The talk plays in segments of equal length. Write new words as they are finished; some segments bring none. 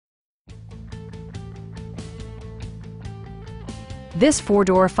This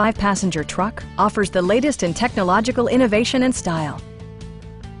four-door, five-passenger truck offers the latest in technological innovation and style.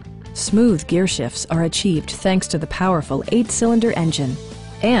 Smooth gear shifts are achieved thanks to the powerful 8-cylinder engine.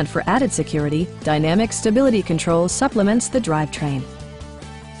 And for added security, dynamic stability control supplements the drivetrain.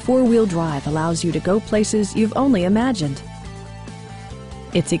 Four-wheel drive allows you to go places you've only imagined.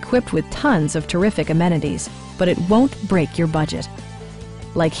 It's equipped with tons of terrific amenities, but it won't break your budget.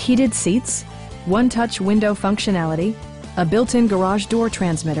 Like heated seats, one-touch window functionality, a built-in garage door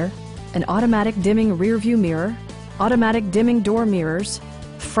transmitter, an automatic dimming rear-view mirror, automatic dimming door mirrors,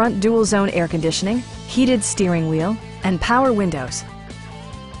 front dual-zone air conditioning, heated steering wheel, and power windows.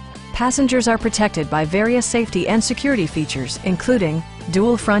 Passengers are protected by various safety and security features, including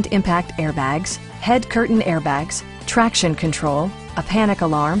dual front impact airbags, head curtain airbags, traction control, a panic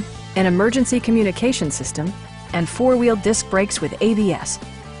alarm, an emergency communication system, and four-wheel disc brakes with ABS.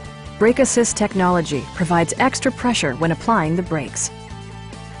 Brake Assist technology provides extra pressure when applying the brakes.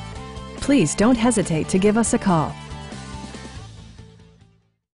 Please don't hesitate to give us a call.